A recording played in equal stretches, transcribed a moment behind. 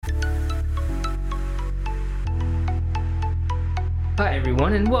Hi,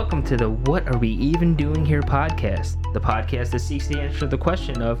 everyone, and welcome to the What Are We Even Doing Here podcast, the podcast that seeks to answer the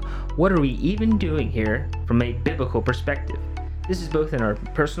question of what are we even doing here from a biblical perspective. This is both in our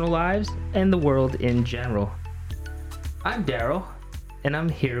personal lives and the world in general. I'm Daryl, and I'm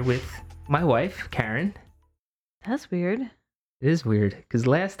here with my wife, Karen. That's weird. It is weird, because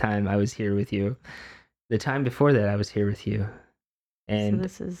last time I was here with you, the time before that I was here with you, and So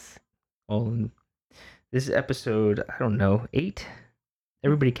this is... this is episode, I don't know, 8?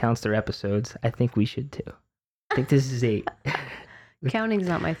 Everybody counts their episodes. I think we should too. I think this is 8. Counting's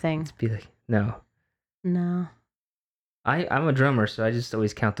not my thing. Let's be like, no. No. I'm a drummer, so I just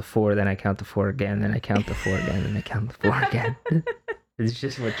always count to 4, then I count to 4 again, then I count to 4 again, then I count to 4 again. It's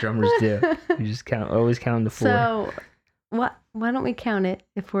just what drummers do. You just always count to 4. So, why don't we count it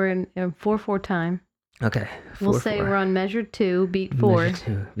if we're in 4/4 time? Okay. We'll say 4. we're on measure 2, beat 4. Measure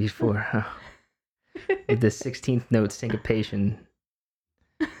 2, beat 4. Oh. With the 16th note syncopation.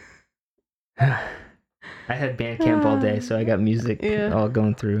 I had band camp all day, so I got music all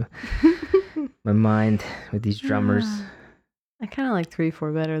going through my mind with these drummers. I kind of like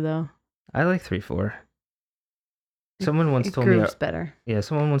 3/4 better, though. I like 3/4. Someone once told me... grooves better. Yeah,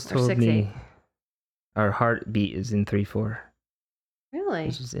 someone once told 6/8. me our heartbeat is in 3/4. Really?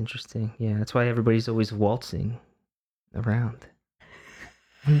 Which is interesting. Yeah, that's why everybody's always waltzing around.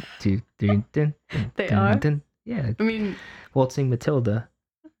 1, 2, 3, dun, dun, They dun, are? dun. Yeah, I mean, waltzing Matilda.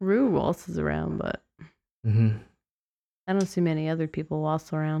 Rue waltzes around, but Mm-hmm. I don't see many other people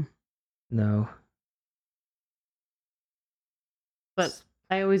waltz around. No. But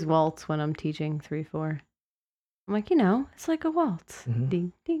I always waltz when I'm teaching 3/4. I'm like, it's like a waltz. Mhm.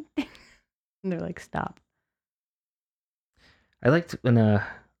 Ding, ding, ding. And they're like, stop. I liked when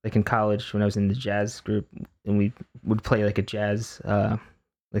like in college when I was in the jazz group and we would play like a jazz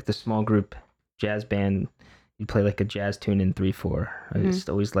like the small group jazz band, you'd play like a jazz tune in 3/4. I just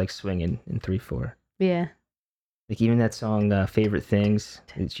always like swinging in 3/4. Yeah. Like even that song Favorite Things,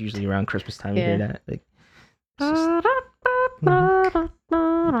 it's usually around Christmas time you hear that. Like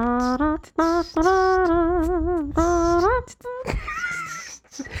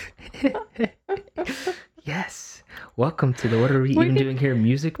yes. Welcome to the What Are We Even Doing Here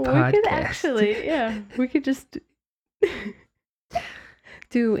music podcast. We could actually, we could just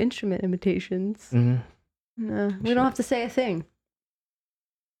do instrument imitations. Mm-hmm. No, we don't have to say a thing.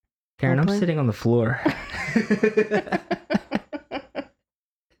 Karen, I'm Airplane? sitting on the floor.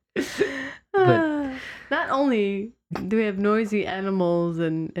 Not only do we have noisy animals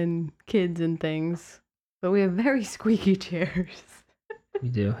and kids and things, but we have very squeaky chairs. We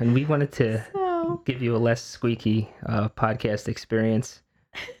do. And we wanted to So give you a less squeaky podcast experience.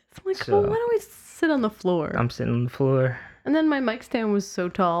 it's like, So- well, why don't we sit on the floor? I'm sitting on the floor. And then my mic stand was so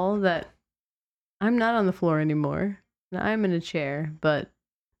tall that I'm not on the floor anymore. Now I'm in a chair, but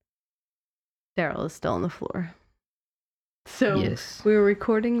Daryl is still on the floor. So Yes. we were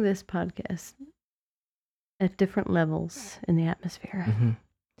recording this podcast at different levels in the atmosphere. Mm-hmm.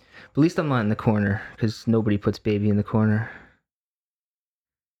 At least I'm not in the corner because nobody puts baby in the corner.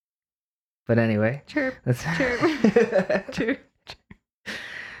 But anyway. Chirp, Let's... chirp, chirp.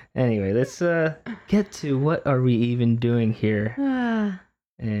 Anyway, let's get to what are we even doing here.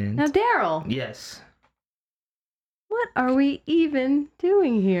 And Now, Daryl, yes. what are we even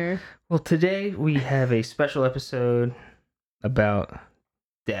doing here? Well, today we have a special episode about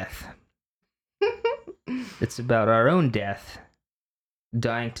death. It's about our own death,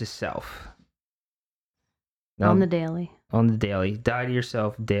 dying to self. Now, On the daily. on the daily. Die to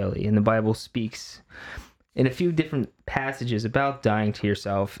yourself daily. And the Bible speaks in a few different passages about dying to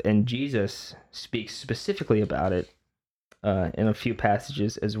yourself, and Jesus speaks specifically about it in a few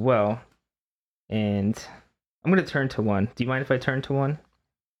passages as well. And I'm going to turn to one. Do you mind if I turn to one?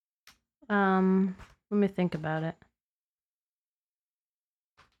 Let me think about it.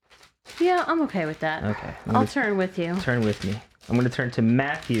 Yeah, I'm okay with that. Okay. I'll turn with you. Turn with me. I'm going to turn to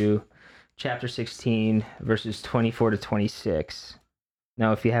Matthew chapter 16, verses 24 to 26.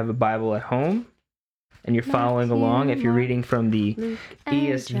 Now, if you have a Bible at home and you're following Matthew, along, if you're Mark, reading from the Luke, and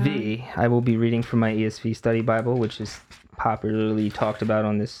John. ESV, I will be reading from my ESV study Bible, which is popularly talked about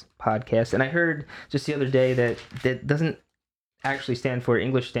on this podcast. And I heard just the other day that that doesn't actually stand for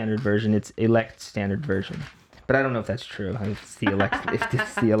English Standard Version, it's Elect Standard Version. But I don't know if that's true. If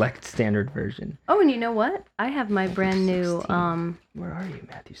it's the Elect Standard Version. Oh, and you know what? I have my brand new 16. Where are you,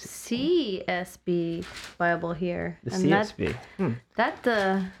 Matthew? 16? CSB Bible here. The And CSB. That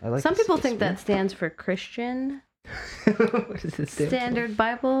I like some the people think CSB. that stands for Christian What does it stand for? Standard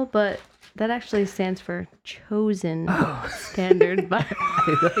Bible, but that actually stands for Chosen Oh. Standard Bible.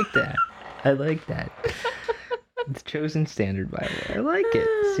 I like that. The Chosen Standard Bible. I like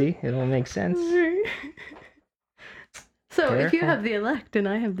it. See, it all makes sense. So if you Careful. have the elect and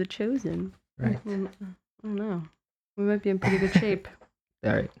I have the chosen, Right. I don't know. We might be in pretty good shape.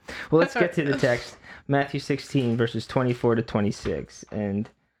 All right. Well, let's get to the text. Matthew 16, verses 24 to 26. And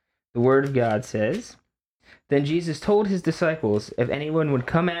the Word of God says, "Then Jesus told his disciples, 'If anyone would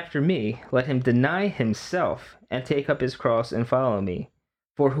come after me, let him deny himself and take up his cross and follow me.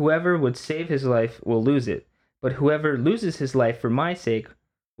 For whoever would save his life will lose it, but whoever loses his life for my sake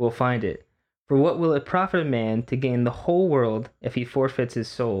will find it. For what will it profit a man to gain the whole world if he forfeits his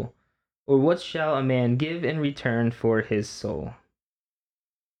soul? Or what shall a man give in return for his soul?'"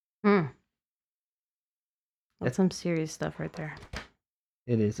 That's some serious stuff right there.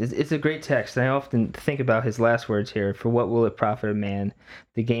 It is. It's a great text. I often think about his last words here. For what will it profit a man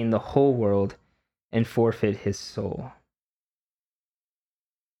to gain the whole world and forfeit his soul?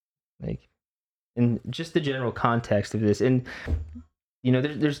 Like, and just the general context of this. And, you know,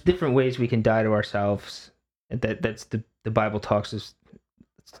 there's different ways we can die to ourselves. That's the Bible talks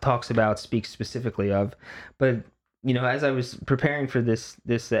about, speaks specifically of. But, you know, as I was preparing for this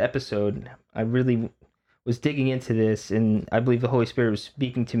episode, I really was digging into this, and I believe the Holy Spirit was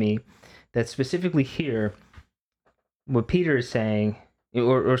speaking to me that specifically here, what Peter is saying,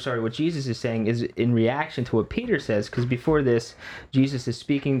 or sorry, what Jesus is saying is in reaction to what Peter says, because before this, Jesus is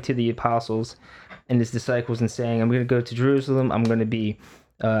speaking to the apostles and his disciples and saying, "I'm going to go to Jerusalem. I'm going to be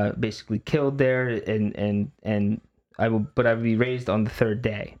basically killed there, and I will be raised on the third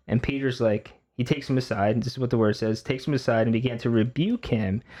day." And Peter's like, he takes him aside, and this is what the word says, takes him aside and began to rebuke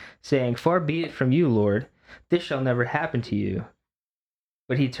him, saying, "Far be it from you, Lord, this shall never happen to you."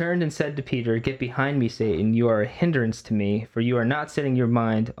 But he turned and said to Peter, "Get behind me, Satan, you are a hindrance to me, for you are not setting your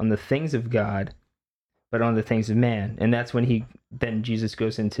mind on the things of God, but on the things of man." And that's when Jesus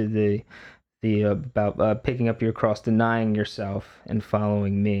goes into the about picking up your cross, denying yourself, and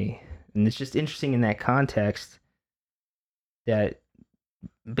following me. And it's just interesting in that context that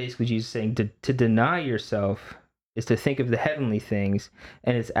basically Jesus is saying to deny yourself is to think of the heavenly things,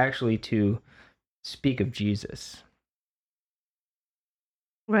 and it's actually to speak of Jesus.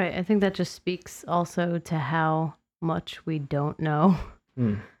 Right. I think that just speaks also to how much we don't know.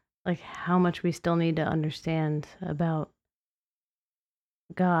 Like how much we still need to understand about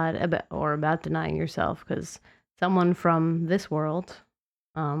God, about denying yourself, because someone from this world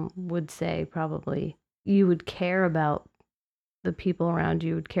would say probably you would care about the people around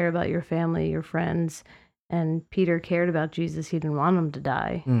you, would care about your family, your friends, and Peter cared about Jesus. He didn't want him to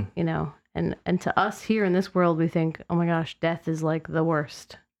die, you know. And to us here in this world, we think, oh my gosh, death is like the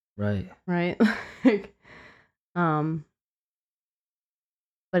worst. Right.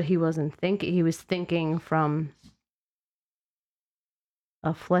 But he wasn't thinking. He was thinking from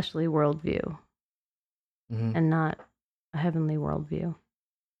a fleshly worldview, and not a heavenly worldview.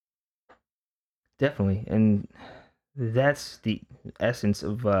 Definitely, and that's the essence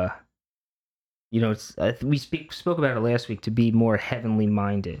of you know, it's we spoke about it last week, to be more heavenly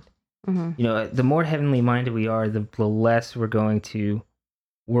minded. You know, the more heavenly minded we are, the less we're going to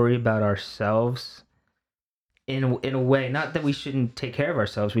worry about ourselves in a way. Not that we shouldn't take care of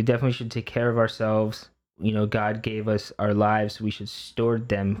ourselves. We definitely should take care of ourselves. You know, God gave us our lives. We should steward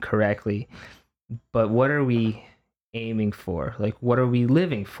them correctly. But what are we aiming for? Like, what are we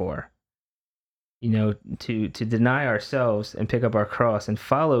living for? You know, to deny ourselves and pick up our cross and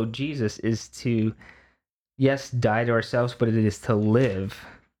follow Jesus is to, yes, die to ourselves, but it is to live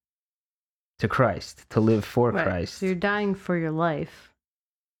to Christ, to live for Christ. So you're dying for your life,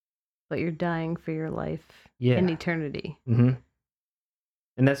 but you're dying for your life in eternity. And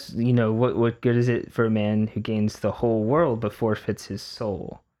that's, you know, what good is it for a man who gains the whole world but forfeits his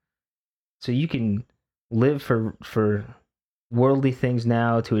soul? So you can live for worldly things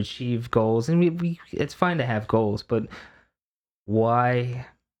now to achieve goals, and we it's fine to have goals, but why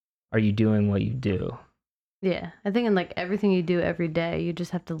are you doing what you do? Yeah, I think in like everything you do every day, you just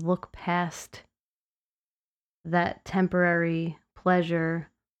have to look past that temporary pleasure,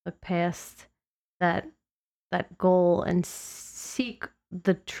 look past that goal, and seek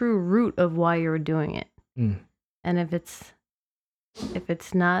the true root of why you're doing it. And if it's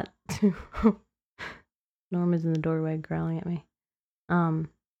not Norma's in the doorway growling at me.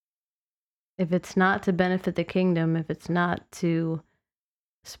 If it's not to benefit the kingdom, if it's not to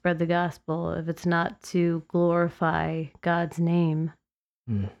spread the gospel, if it's not to glorify God's name,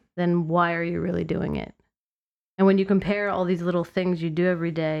 then why are you really doing it? And when you compare all these little things you do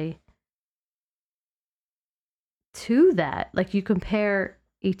every day to that, like you compare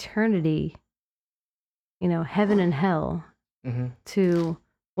eternity, you know, heaven and hell, to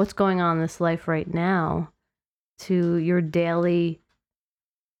what's going on in this life right now, to your daily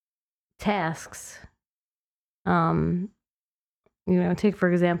tasks. Take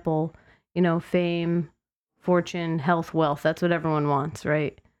for example, fame, fortune, health, wealth. That's what everyone wants,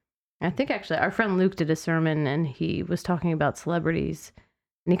 right? I think actually our friend Luke did a sermon and he was talking about celebrities,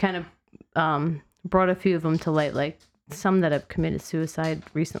 and he kind of brought a few of them to light, like some that have committed suicide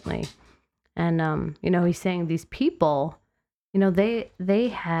recently. And he's saying these people, they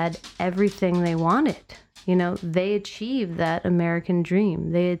had everything they wanted. They achieved that American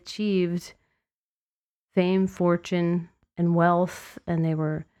dream. They achieved fame, fortune, and wealth, and they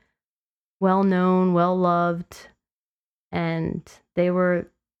were well known, well loved, and they were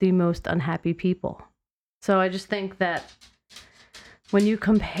the most unhappy people. So I just think that when you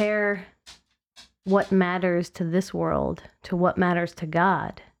compare what matters to this world to what matters to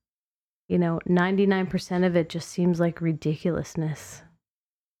God, 99% of it just seems like ridiculousness.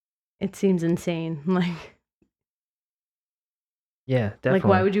 It seems insane. Yeah, definitely. Like,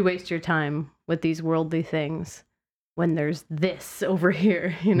 why would you waste your time with these worldly things when there's this over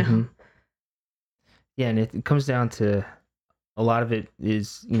here, Mm-hmm. Yeah, and it comes down to a lot of it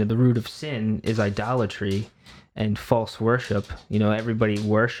is, the root of sin is idolatry and false worship. Everybody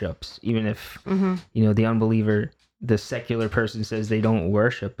worships, even if, the unbeliever, the secular person says they don't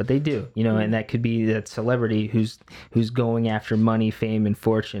worship, but they do, and that could be that celebrity who's going after money, fame, and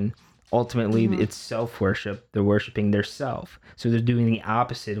fortune. Ultimately, it's self-worship. They're worshiping their self. So they're doing the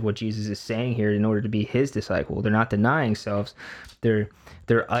opposite of what Jesus is saying here in order to be his disciple. They're not denying selves. They're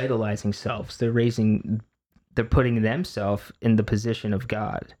idolizing selves. They're putting themselves in the position of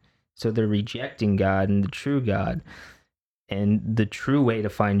God. So they're rejecting God and the true God and the true way to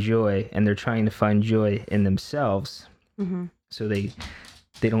find joy, and they're trying to find joy in themselves. So they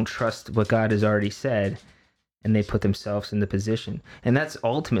don't trust what God has already said, and they put themselves in the position. And that's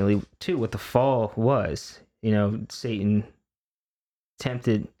ultimately, too, what the fall was. Satan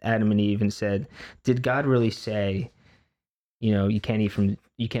tempted Adam and Eve and said, did God really say, you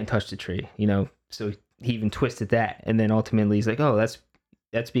can't touch the tree? So he even twisted that. And then ultimately he's like, oh,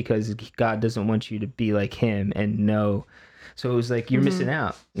 that's because God doesn't want you to be like him and know. So it was like, you're missing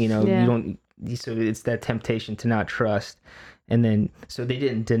out, you don't, so it's that temptation to not trust. And then, so they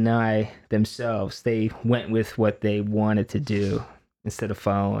didn't deny themselves. They went with what they wanted to do instead of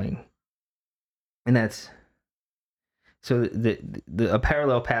following. And that's, so a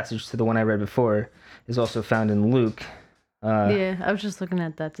parallel passage to the one I read before is also found in Luke. I was just looking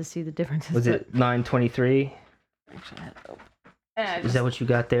at that to see the differences. Was it 9:23? Actually, I had it open. Is that what you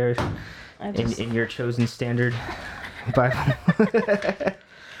got there in your chosen standard Bible?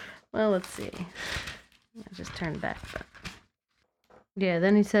 Well, let's see. I just turned back. Yeah,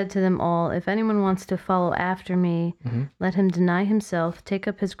 then he said to them all, if anyone wants to follow after me, let him deny himself, take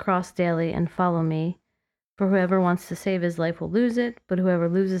up his cross daily, and follow me. For whoever wants to save his life will lose it, but whoever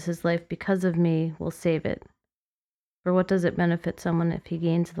loses his life because of me will save it. For what does it benefit someone if he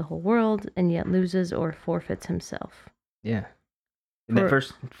gains the whole world and yet loses or forfeits himself? Yeah. In that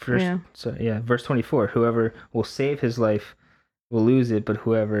verse 24, whoever will save his life will lose it, but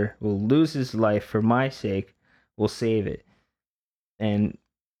whoever will lose his life for my sake will save it. And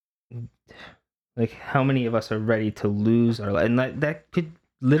like, how many of us are ready to lose our life? And that could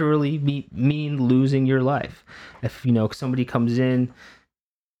literally mean losing your life. If, somebody comes in,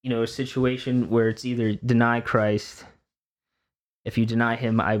 a situation where it's either deny Christ. If you deny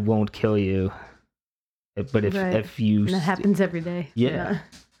him, I won't kill you. But if you... And that happens every day. Yeah.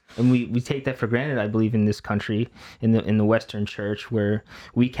 And we take that for granted, I believe, in this country, in the Western church, where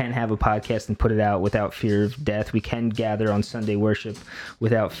we can have a podcast and put it out without fear of death. We can gather on Sunday worship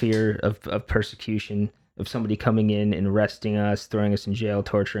without fear of persecution, of somebody coming in and arresting us, throwing us in jail,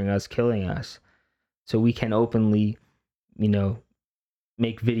 torturing us, killing us. So we can openly,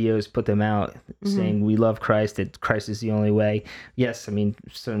 make videos, put them out, saying we love Christ, that Christ is the only way. Yes, I mean,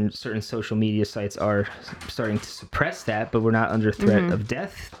 certain social media sites are starting to suppress that, but we're not under threat of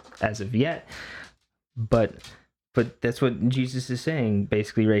death as of yet. But that's what Jesus is saying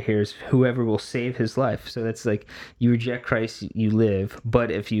basically right here, is whoever will save his life. So that's like, you reject Christ, you live. But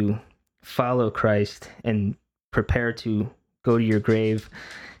if you follow Christ and prepare to go to your grave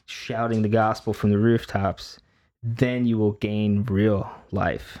shouting the gospel from the rooftops, then you will gain real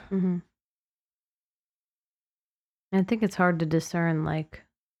life. I think it's hard to discern, like,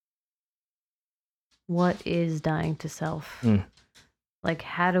 what is dying to self? Like,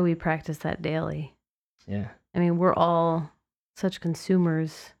 how do we practice that daily? Yeah. I mean, we're all such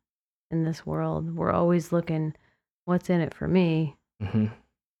consumers in this world. We're always looking, what's in it for me?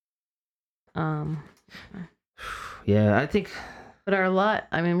 Yeah, I think... But our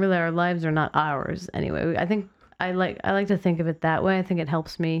lives are not ours anyway. I think I like to think of it that way. I think it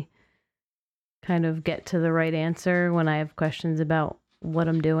helps me kind of get to the right answer when I have questions about what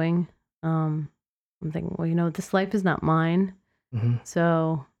I'm doing. I'm thinking, well, this life is not mine. Mm-hmm.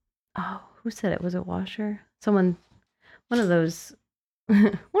 So, who said it? Was it Washer? One of those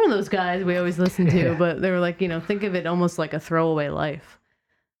one of those guys we always listen to, Yeah. but they were like, think of it almost like a throwaway life.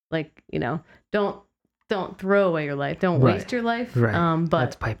 Like, don't throw away your life. Don't Right. waste your life. Right. But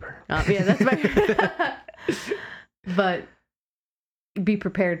That's Piper. yeah, that's Piper. But be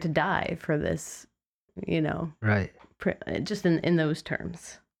prepared to die for this, Right. just in those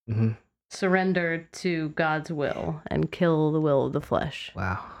terms. Mm-hmm. Surrender to God's will and kill the will of the flesh.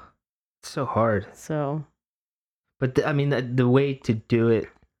 Wow. It's so hard. So. But the way to do it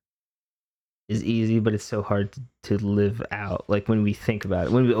is easy, but it's so hard to live out. Like when we think about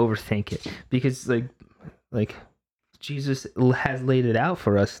it, when we overthink it, because like Jesus has laid it out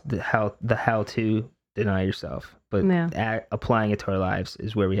for us, the how to deny yourself, but applying it to our lives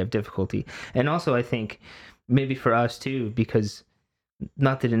is where we have difficulty. And also, I think maybe for us too, because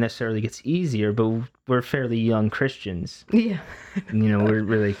not that it necessarily gets easier, but we're fairly young Christians. Yeah. We're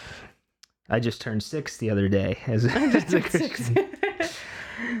really. I just turned 6 the other day as a Christian.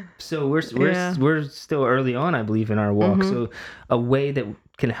 So we're still early on, I believe, in our walk. Mm-hmm. So a way that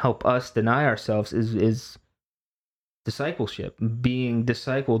can help us deny ourselves is discipleship, being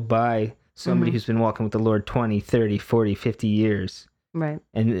discipled by somebody mm-hmm. who's been walking with the Lord 20, 30, 40, 50 years. Right.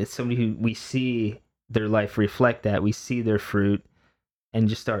 And it's somebody who we see their life reflect that. We see their fruit. And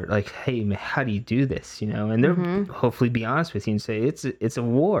just start like, hey, man, how do you do this? And they'll mm-hmm. hopefully be honest with you and say, it's a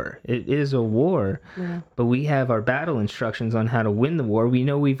war. It is a war. Yeah. But we have our battle instructions on how to win the war. We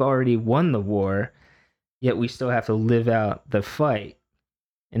know we've already won the war, yet we still have to live out the fight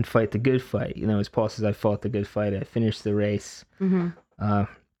and fight the good fight. As Paul says, I fought the good fight. I finished the race. Mm-hmm.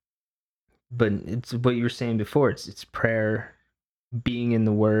 But it's what you were saying before. It's prayer, being in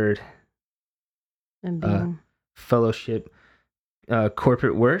the Word, and fellowship.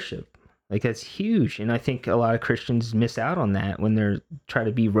 Corporate worship, like that's huge, and I think a lot of Christians miss out on that when they're trying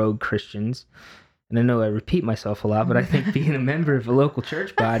to be rogue Christians. And I know I repeat myself a lot, but I think being a member of a local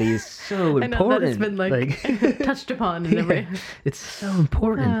church body is so important. I know that has been touched upon in every. It's so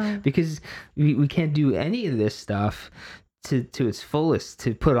important because we can't do any of this stuff to its fullest,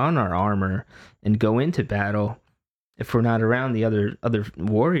 to put on our armor and go into battle if we're not around the other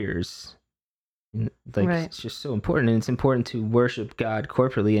warriors. Right. It's just so important, and it's important to worship God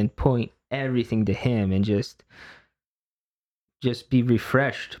corporately and point everything to Him, and just be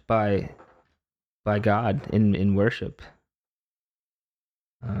refreshed by God in worship.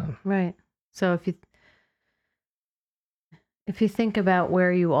 Right. So if you think about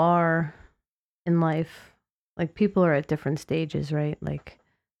where you are in life, like people are at different stages, right? Like,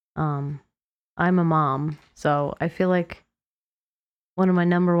 I'm a mom, so I feel like one of my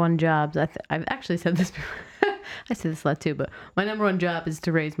number one jobs, I've actually said this before. I say this a lot too, but my number one job is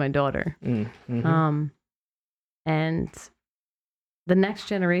to raise my daughter. Mm-hmm. And the next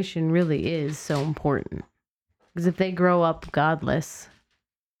generation really is so important. Because if they grow up godless,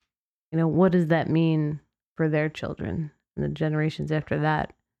 what does that mean for their children and the generations after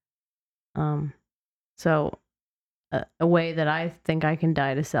that? So a way that I think I can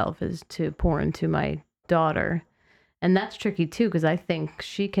die to self is to pour into my daughter. And that's tricky too, because I think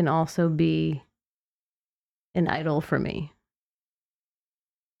she can also be an idol for me.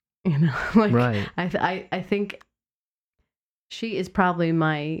 Right. I think she is probably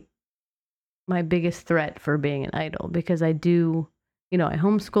my biggest threat for being an idol, because I do, I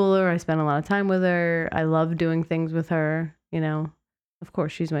homeschool her. I spend a lot of time with her. I love doing things with her. Of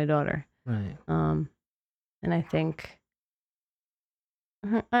course, she's my daughter. Right. And I think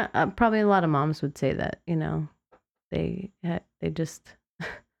probably a lot of moms would say that, they just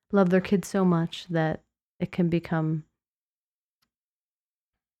love their kids so much that it can become,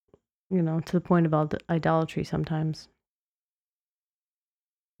 to the point of idolatry sometimes.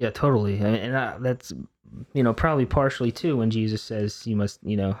 Yeah, totally. And that's, probably partially too when Jesus says you must,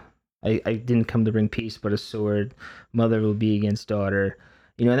 I didn't come to bring peace, but a sword. Mother will be against daughter.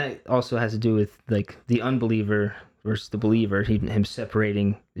 And that also has to do with like the unbeliever versus the believer, him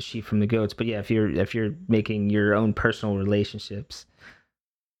separating the sheep from the goats. But yeah, if you're making your own personal relationships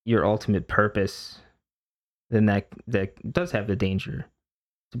your ultimate purpose, then that does have the danger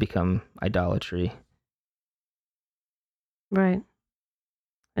to become idolatry. Right.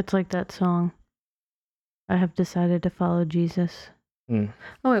 It's like that song, I have decided to follow Jesus. Oh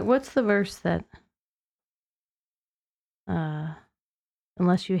wait, what's the verse that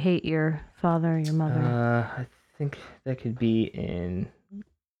unless you hate your father or your mother? I think that could be in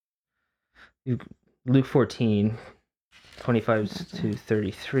Luke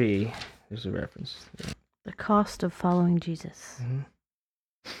 14:25-33. There's a reference. The cost of following Jesus. Mm-hmm.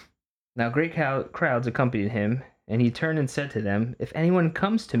 Now great crowds accompanied him, and he turned and said to them, "If anyone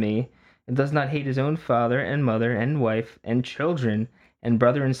comes to me and does not hate his own father and mother and wife and children and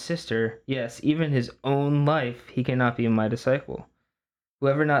brother and sister, yes, even his own life, he cannot be my disciple.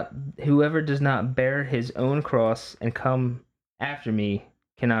 Whoever does not bear his own cross and come after me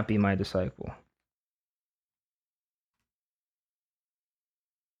cannot be my disciple."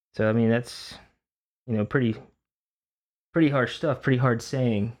 So I mean, that's, pretty harsh stuff, pretty hard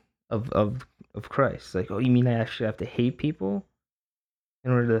saying of Christ. Like, oh, you mean I actually have to hate people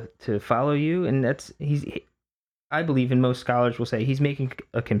in order to follow you? And I believe, and most scholars will say, he's making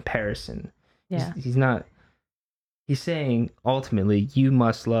a comparison. Yeah. He's saying ultimately you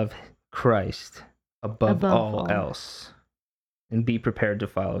must love Christ above all else and be prepared to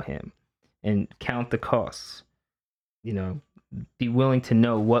follow him and count the costs. Be willing to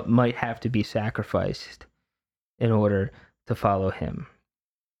know what might have to be sacrificed in order to follow him.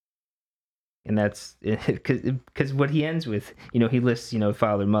 And that's because what he ends with, he lists,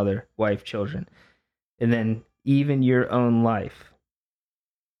 father, mother, wife, children, and then even your own life.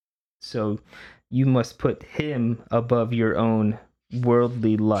 So you must put him above your own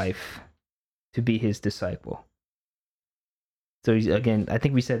worldly life to be his disciple. So again, I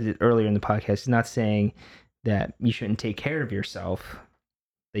think we said it earlier in the podcast, he's not saying that you shouldn't take care of yourself,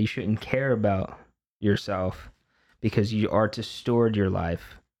 that you shouldn't care about yourself because you are to steward your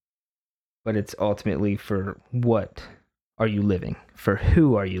life. But it's ultimately for what are you living? For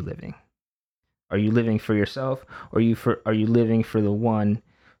who are you living? Are you living for yourself, or are you living for the one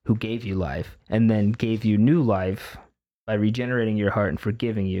who gave you life and then gave you new life by regenerating your heart and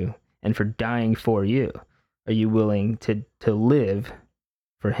forgiving you and for dying for you? Are you willing to live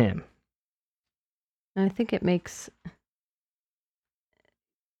for him? And I think it makes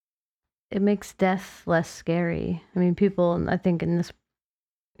death less scary. I mean, people, I think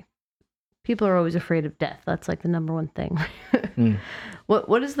people are always afraid of death. That's like the number one thing.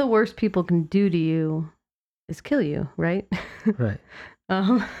 What is the worst people can do to you is kill you, right? Right.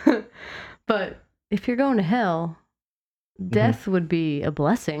 But if you're going to hell, death would be a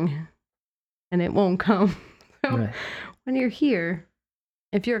blessing, and it won't come. So right. When you're here,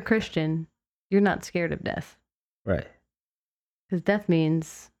 if you're a Christian, you're not scared of death. Right. Because death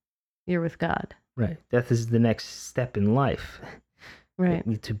means you're with God. Right. Death is the next step in life.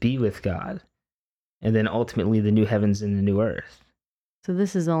 Right. To be with God. And then ultimately the new heavens and the new earth. So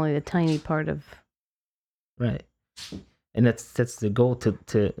this is only a tiny part of... Right. And that's the goal,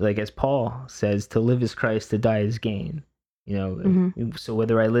 to like, as Paul says, to live is Christ, to die is gain. So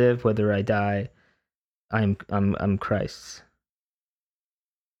whether I live, whether I die, I'm Christ's.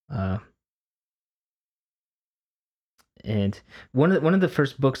 And one of the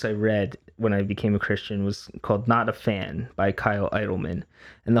first books I read when I became a Christian was called Not a Fan by Kyle Idleman.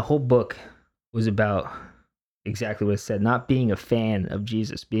 And the whole book was about exactly what it said, not being a fan of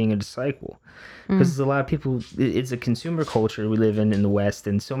Jesus, being a disciple. Because a lot of people, it's a consumer culture we live in the West,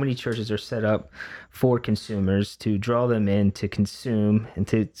 and so many churches are set up for consumers to draw them in to consume and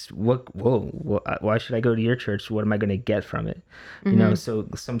to, why should I go to your church? What am I going to get from it? So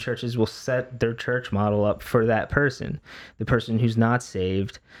some churches will set their church model up for that person, the person who's not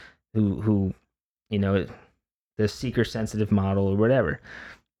saved, who the seeker sensitive model or whatever.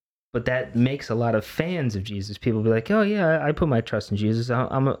 But that makes a lot of fans of Jesus. People be like, "Oh yeah, I put my trust in Jesus.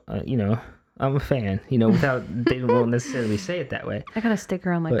 I'm a fan." Without they won't necessarily say it that way. I got a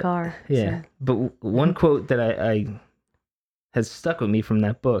sticker on my car. Yeah, so. But one quote that I has stuck with me from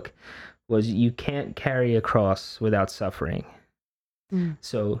that book was, "You can't carry a cross without suffering."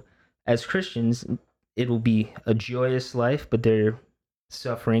 So, as Christians, it will be a joyous life, but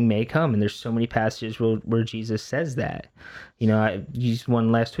suffering may come, and there's so many passages where Jesus says that. I used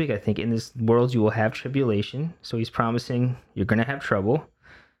one last week, I think. In this world you will have tribulation. So he's promising you're going to have trouble,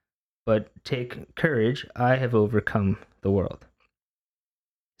 but take courage, I have overcome the world.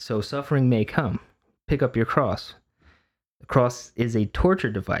 So suffering may come. Pick up your cross. The cross is a torture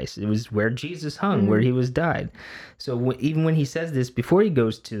device. It was where Jesus hung, where he was died. So even when he says this, before he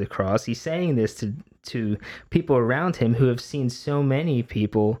goes to the cross, he's saying this to people around him who have seen so many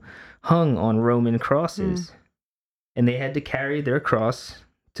people hung on Roman crosses. And they had to carry their cross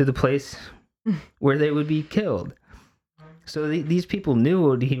to the place where they would be killed. So these people knew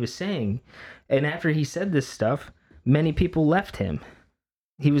what he was saying. And after he said this stuff, many people left him.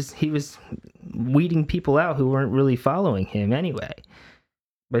 He was weeding people out who weren't really following him anyway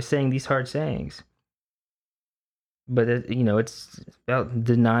by saying these hard sayings. But it's about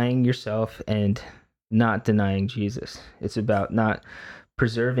denying yourself and not denying Jesus. It's about not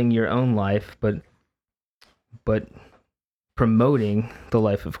preserving your own life, but promoting the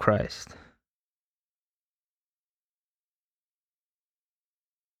life of Christ.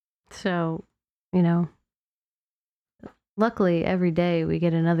 So, luckily every day we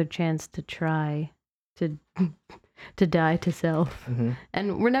get another chance to try to to die to self. Mm-hmm.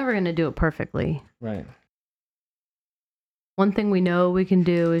 And we're never going to do it perfectly. Right. One thing we know we can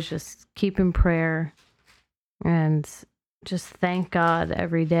do is just keep in prayer and just thank God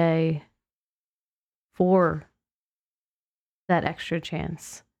every day for that extra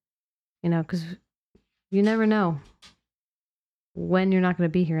chance. Because you never know when you're not going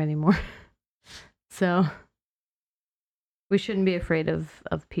to be here anymore. So we shouldn't be afraid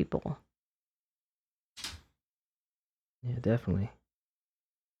of people. Yeah, definitely.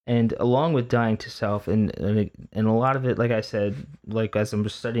 And along with dying to self, and a lot of it, like I said, like as I'm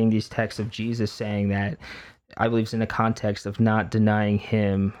studying these texts of Jesus saying that, I believe it's in the context of not denying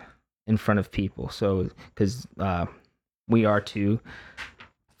him in front of people. So, because we are to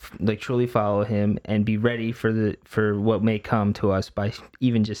truly follow him and be ready for what may come to us by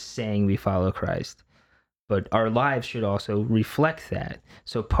even just saying we follow Christ. But our lives should also reflect that.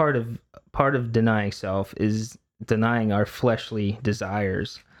 So part of denying self is denying our fleshly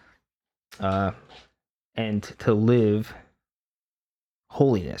desires, and to live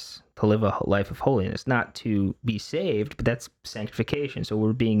holiness, to live a life of holiness, not to be saved, but that's sanctification. So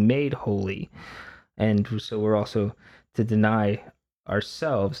we're being made holy, and so we're also to deny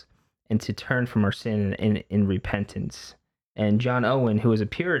ourselves and to turn from our sin in repentance. And John Owen, who was a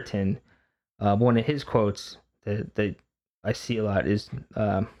Puritan, one of his quotes that I see a lot is,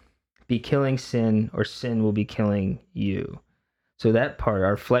 be killing sin, or sin will be killing you. So that part,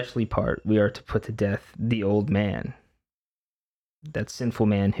 our fleshly part, we are to put to death the old man, that sinful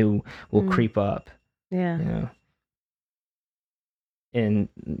man who will creep up. Yeah. And,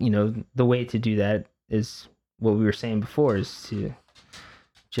 the way to do that is what we were saying before, is to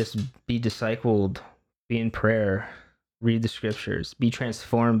just be discipled, be in prayer, read the scriptures, be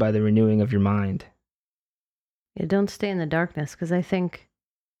transformed by the renewing of your mind. Yeah, don't stay in the darkness, because I think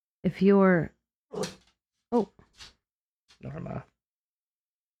if you're... Oh. Norma.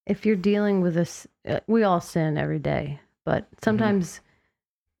 If you're dealing with this, we all sin every day, but sometimes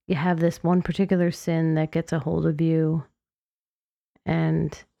you have this one particular sin that gets a hold of you.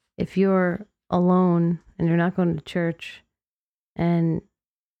 And if you're alone and you're not going to church, and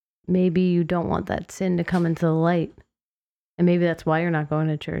maybe you don't want that sin to come into the light, and maybe that's why you're not going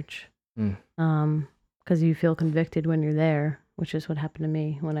to church, because you feel convicted when you're there, which is what happened to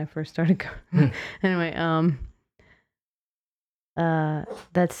me when I first started going. Anyway,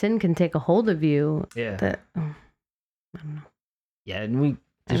 that sin can take a hold of you. Yeah. I don't know. Yeah, and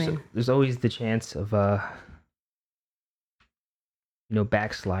there's always the chance of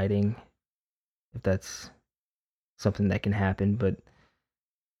backsliding, if that's something that can happen. But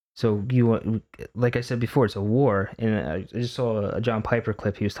so like I said before, it's a war, and I just saw a John Piper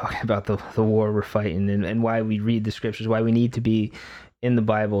clip. He was talking about the war we're fighting, and why we read the scriptures, why we need to be in the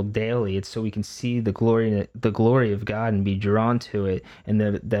Bible daily. It's so we can see the glory of God and be drawn to it, and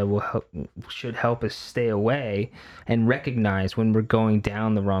that should help us stay away and recognize when we're going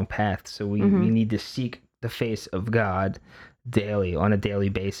down the wrong path. So we need to seek the face of God daily, on a daily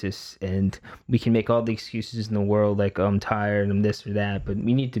basis. And we can make all the excuses in the world, like, oh, I'm tired, I'm this or that, but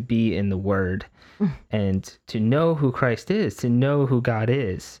we need to be in the Word and to know who Christ is, to know who God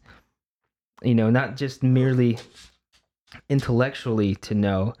is, not just merely intellectually to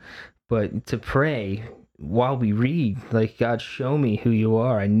know, but to pray while we read, like, God, show me who you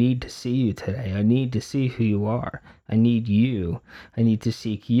are. I need to see you today. I need to see who you are. I need you. I need to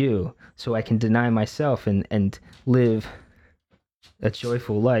seek you so I can deny myself and live a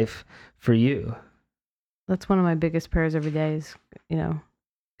joyful life for you. That's one of my biggest prayers every day is,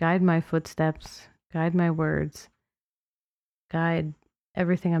 guide my footsteps, guide my words, guide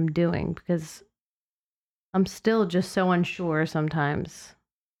everything I'm doing, because I'm still just so unsure sometimes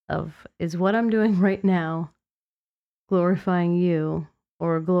of, is what I'm doing right now glorifying you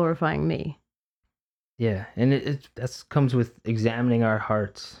or glorifying me? Yeah, and that comes with examining our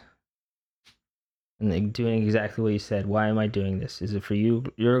hearts and doing exactly what you said. Why am I doing this? Is it for you,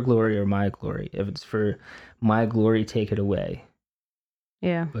 your glory, or my glory? If it's for my glory, take it away.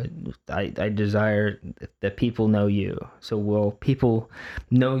 Yeah. But I desire that people know you. So will people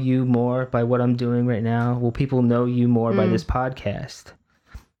know you more by what I'm doing right now? Will people know you more by this podcast?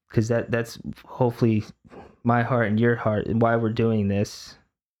 Because that's hopefully my heart and your heart, and why we're doing this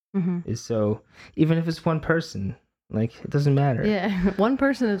is so, even if it's one person, like, it doesn't matter. Yeah, one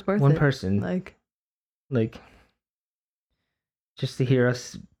person is worth it. One person. Like, like just to hear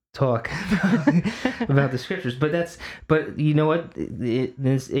us talk about the scriptures. But you know what?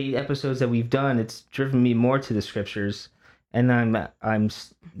 These 8 episodes that we've done, it's driven me more to the scriptures, and I'm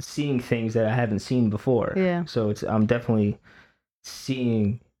seeing things that I haven't seen before. Yeah. So I'm definitely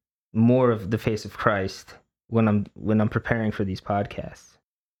seeing more of the face of Christ when I'm preparing for these podcasts.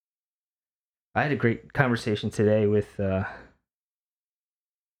 I had a great conversation today with one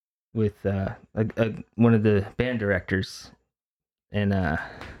of the band directors, and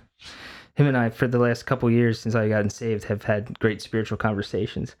him and I, for the last couple years since I gotten saved, have had great spiritual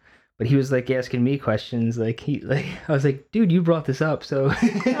conversations. But he was like asking me questions, I was like, dude, you brought this up, so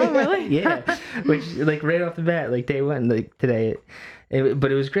oh really? Yeah, which like right off the bat, like day one, like today,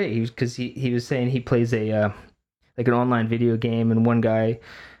 but it was great. He was saying he plays a like an online video game, and one guy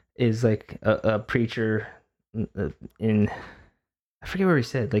is like a preacher in, I forget where he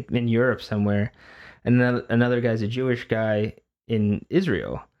said, like in Europe somewhere, and another guy's a Jewish guy in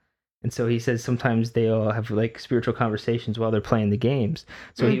Israel. And so he says sometimes they all have like spiritual conversations while they're playing the games.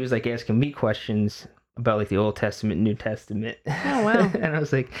 So he was like asking me questions about like the Old Testament, New Testament. Oh wow. And I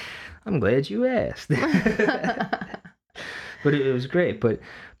was like, I'm glad you asked. But it was great. But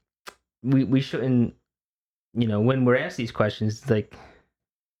we shouldn't, when we're asked these questions, like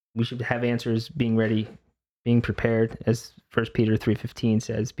we should have answers, being ready, being prepared, as 1 Peter 3:15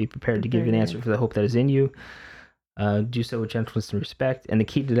 says, be prepared to give an answer for the hope that is in you. Do so with gentleness and respect. And the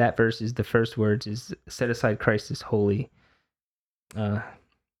key to that verse is the first words is set aside Christ as holy in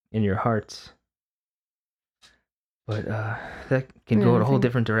your hearts. But that can go in a whole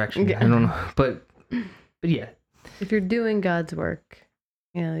different direction. Yeah. I don't know. But yeah. If you're doing God's work,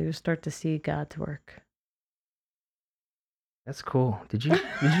 you start to see God's work. That's cool. Did you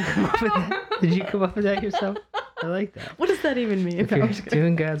come up with that? Did you come up with that yourself? I like that. What does that even mean? If you're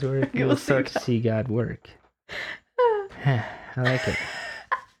doing God's work, you'll start to see God work. I like it.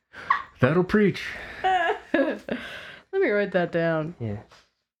 That'll preach. Let me write that down. Yeah.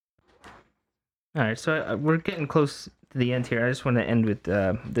 All right, so we're getting close to the end here. I just want to end with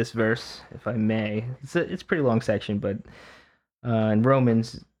this verse, if I may. It's a pretty long section, but in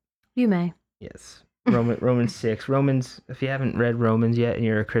Romans. You may. Yes. Romans 6. Romans, if you haven't read Romans yet and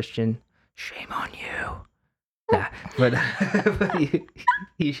you're a Christian, shame on you. Nah, but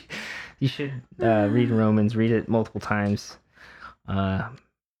you should read Romans. Read it multiple times.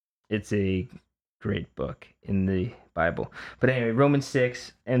 It's a great book in the Bible. But anyway, Romans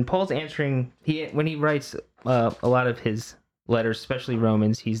 6, and Paul's answering. When he writes a lot of his letters, especially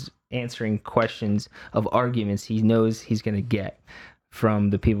Romans, he's answering questions of arguments he knows he's going to get from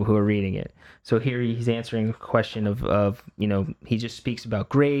the people who are reading it. So here he's answering a question of he just speaks about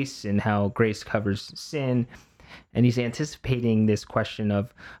grace and how grace covers sin. And he's anticipating this question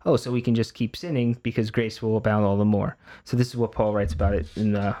of, so we can just keep sinning because grace will abound all the more. So this is what Paul writes about it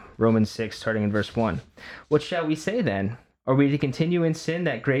in Romans 6, starting in verse 1. What shall we say then? Are we to continue in sin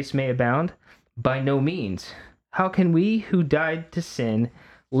that grace may abound? By no means. How can we who died to sin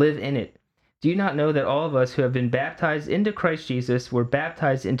live in it? Do you not know that all of us who have been baptized into Christ Jesus were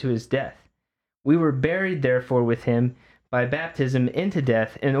baptized into his death? We were buried therefore with him by baptism into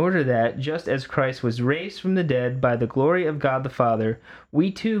death, in order that, just as Christ was raised from the dead by the glory of God the Father,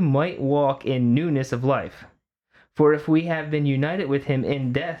 we too might walk in newness of life. For if we have been united with him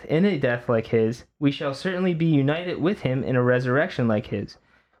in a death like his, we shall certainly be united with him in a resurrection like his.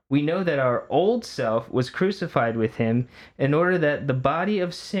 We know that our old self was crucified with him, in order that the body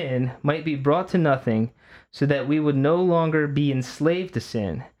of sin might be brought to nothing, so that we would no longer be enslaved to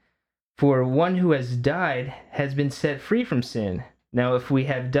sin. For one who has died has been set free from sin. Now, if we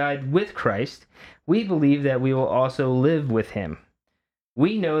have died with Christ, we believe that we will also live with him.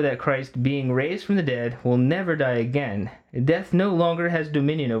 We know that Christ, being raised from the dead, will never die again. Death no longer has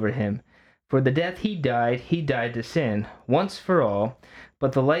dominion over him. For the death he died to sin, once for all.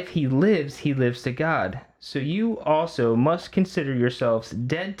 But the life he lives to God. So you also must consider yourselves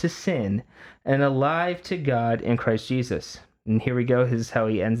dead to sin and alive to God in Christ Jesus. And here we go. This is how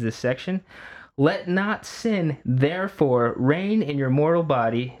he ends this section. Let not sin, therefore, reign in your mortal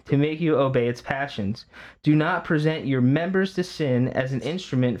body to make you obey its passions. Do not present your members to sin as an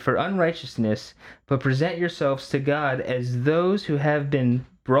instrument for unrighteousness, but present yourselves to God as those who have been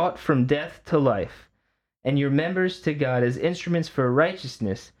brought from death to life, and your members to God as instruments for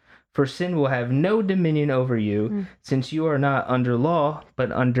righteousness. For sin will have no dominion over you, since you are not under law,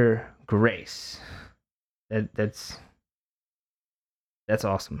 but under grace. That's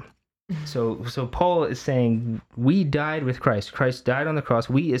awesome. So Paul is saying we died with Christ. Christ died on the cross.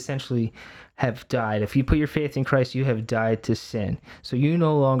 We essentially have died. If you put your faith in Christ, you have died to sin. So you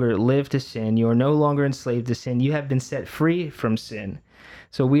no longer live to sin. You are no longer enslaved to sin. You have been set free from sin.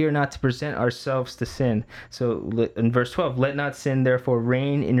 So we are not to present ourselves to sin. So in verse 12, let not sin therefore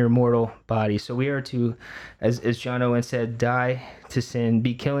reign in your mortal body. So we are to, as John Owen said, die to sin,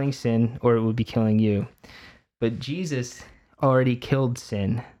 be killing sin, or it would be killing you. But Jesus already killed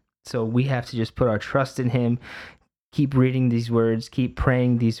sin. So we have to just put our trust in him, keep reading these words, keep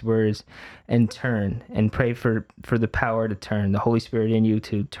praying these words, and turn and pray for the power to turn, the Holy Spirit in you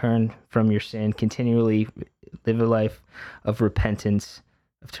to turn from your sin, continually live a life of repentance,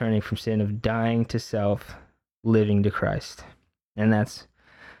 of turning from sin, of dying to self, living to Christ. And that's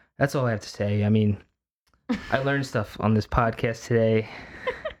all I have to say. I mean, I learned stuff on this podcast today,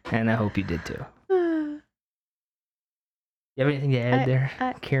 and I hope you did too. You have anything to add there,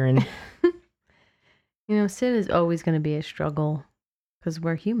 Karen? Sin is always going to be a struggle because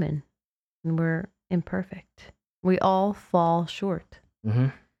we're human and we're imperfect. We all fall short. Mm-hmm.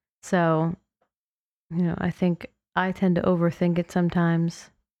 So, I think I tend to overthink it sometimes.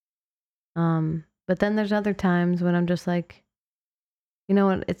 But then there's other times when I'm just like, you know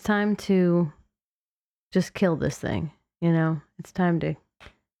what? It's time to just kill this thing. It's time to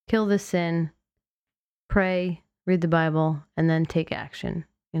kill this sin, pray, read the Bible, and then take action.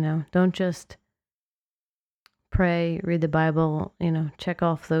 Don't just pray, read the Bible, check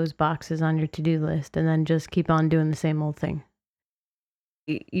off those boxes on your to-do list, and then just keep on doing the same old thing.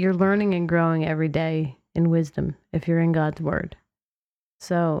 You're learning and growing every day in wisdom if you're in God's Word.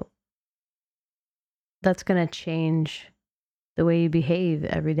 So that's going to change the way you behave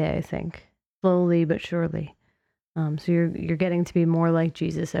every day, I think, slowly but surely. So you're getting to be more like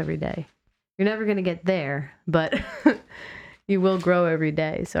Jesus every day. You're never going to get there, but you will grow every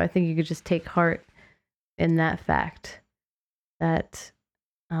day. So I think you could just take heart in that fact that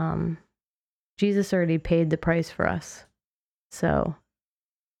Jesus already paid the price for us. So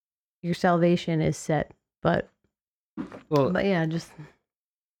your salvation is set, but yeah, just...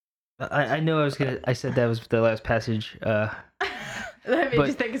 I know I said that was the last passage. That made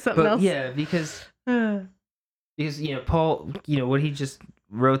you think of something else. Yeah, because Paul, what he just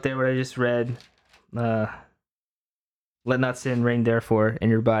wrote there, what I just read, let not sin reign therefore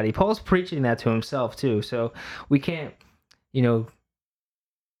in your body. Paul's preaching that to himself too. So we can't,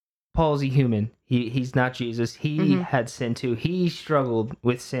 Paul's a human. He's not Jesus. He had sin too. He struggled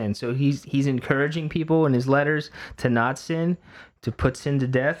with sin. So he's encouraging people in his letters to not sin, to put sin to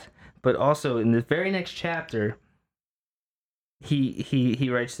death. But also in the very next chapter, he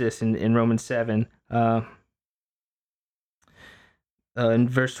writes this in Romans 7. In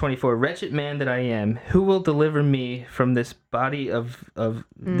verse 24, wretched man that I am, who will deliver me from this body of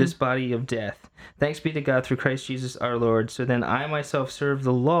this body of death? Thanks be to God through Christ Jesus our Lord. So then I myself serve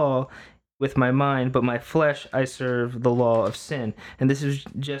the law with my mind, but my flesh I serve the law of sin. And this is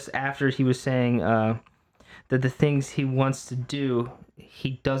just after he was saying that the things he wants to do,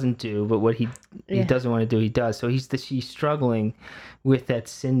 he doesn't do, but what he doesn't want to do, he does. So he's struggling with that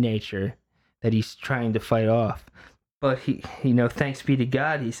sin nature that he's trying to fight off. But he, thanks be to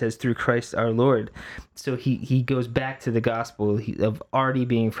God, he says, through Christ our Lord. So he goes back to the gospel of already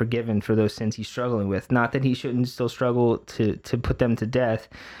being forgiven for those sins he's struggling with. Not that he shouldn't still struggle to put them to death,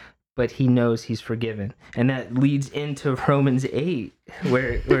 but he knows he's forgiven. And that leads into Romans 8,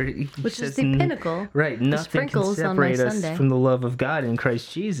 where he which says, is the pinnacle. Right, nothing can separate us from the love of God in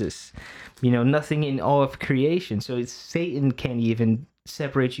Christ Jesus. Nothing in all of creation. So Satan can't even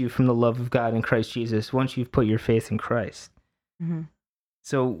separate you from the love of God in Christ Jesus once you've put your faith in Christ. Mm-hmm.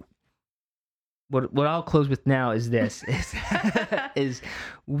 So what I'll close with now is this: is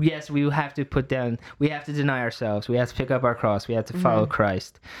yes, we have to we have to deny ourselves, we have to pick up our cross, we have to follow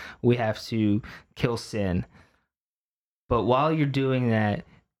Christ, we have to kill sin. But while you're doing that,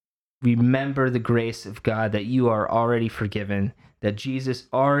 remember the grace of God, that you are already forgiven, that Jesus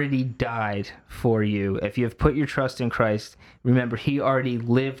already died for you. If you have put your trust in Christ, remember he already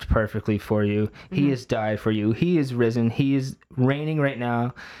lived perfectly for you. He has died for you. He is risen. He is reigning right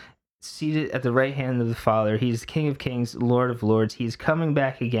now, seated at the right hand of the Father. He's King of Kings, Lord of Lords. He's coming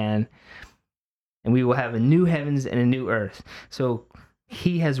back again, and we will have a new heavens and a new earth. So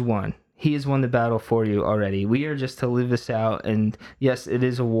he has won. He has won the battle for you already. We are just to live this out. And yes, it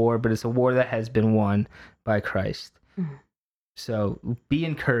is a war, but it's a war that has been won by Christ. So be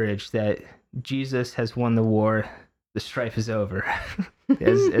encouraged that Jesus has won the war. The strife is over,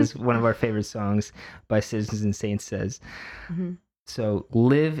 as one of our favorite songs by Citizens and Saints says. So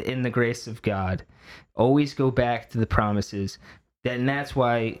live in the grace of God. Always go back to the promises. And that's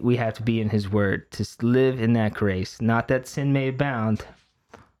why we have to be in his word, to live in that grace. Not that sin may abound,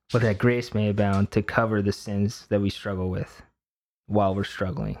 but that grace may abound to cover the sins that we struggle with while we're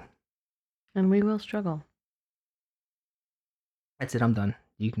struggling. And we will struggle. That's it. I'm done.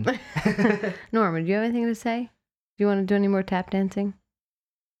 You can. Norman, do you have anything to say? Do you want to do any more tap dancing?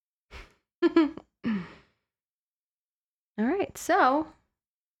 All right. So,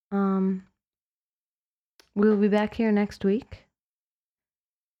 we'll be back here next week.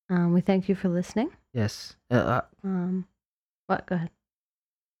 We thank you for listening. Yes. What? Go ahead.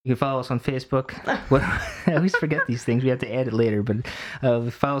 You can follow us on Facebook. I always forget these things. We have to add it later. But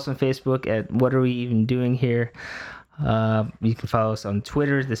follow us on Facebook at What Are We Even Doing Here? You can follow us on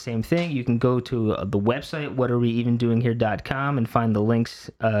Twitter, the same thing. You can go to the website, whatareweevendoinghere.com, and find the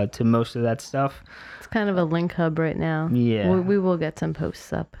links to most of that stuff. It's kind of a link hub right now. Yeah. We will get some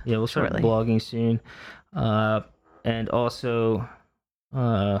posts up. Yeah, we'll start shortly. blogging soon. And also,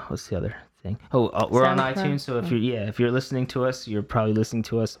 what's the other thing? We're on iTunes. So if you're listening to us, you're probably listening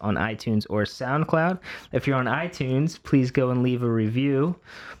to us on iTunes or SoundCloud. If you're on iTunes, please go and leave a review.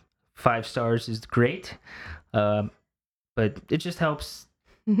 5 stars is great. But it just helps.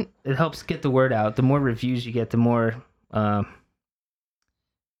 It helps get the word out. The more reviews you get, the more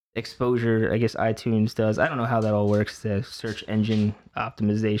exposure, I guess, iTunes does. I don't know how that all works, the search engine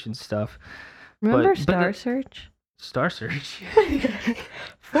optimization stuff. Remember Star Search? Star Search?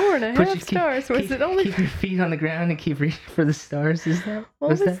 4.5 stars. Was it only... Keep your feet on the ground and keep reaching for the stars, is that?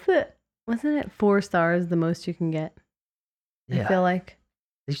 What was that? Wasn't it 4 stars the most you can get? Yeah. I feel like.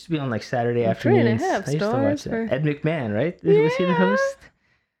 They used to be on like Saturday afternoons. 3.5 I used to watch that. Ed McMahon, right? Yeah. Was he the host?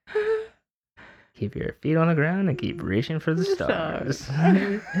 Keep your feet on the ground and keep reaching for the stars.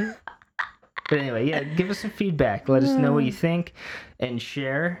 But anyway, yeah, give us some feedback. Let us know what you think, and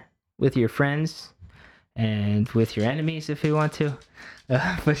share with your friends and with your enemies if you want to.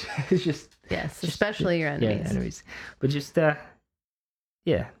 But it's just especially your enemies. Yeah, enemies. But just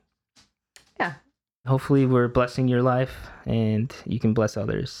yeah. Hopefully we're blessing your life, and you can bless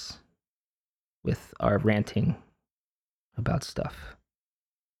others with our ranting about stuff.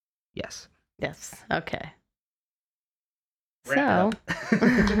 Yes. Okay. Wrap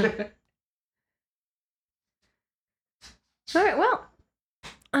So. All right. Well,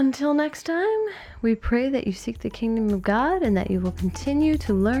 until next time, we pray that you seek the kingdom of God and that you will continue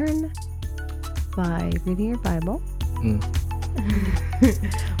to learn by reading your Bible.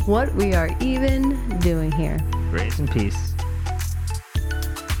 What we are even doing here. Grace and peace.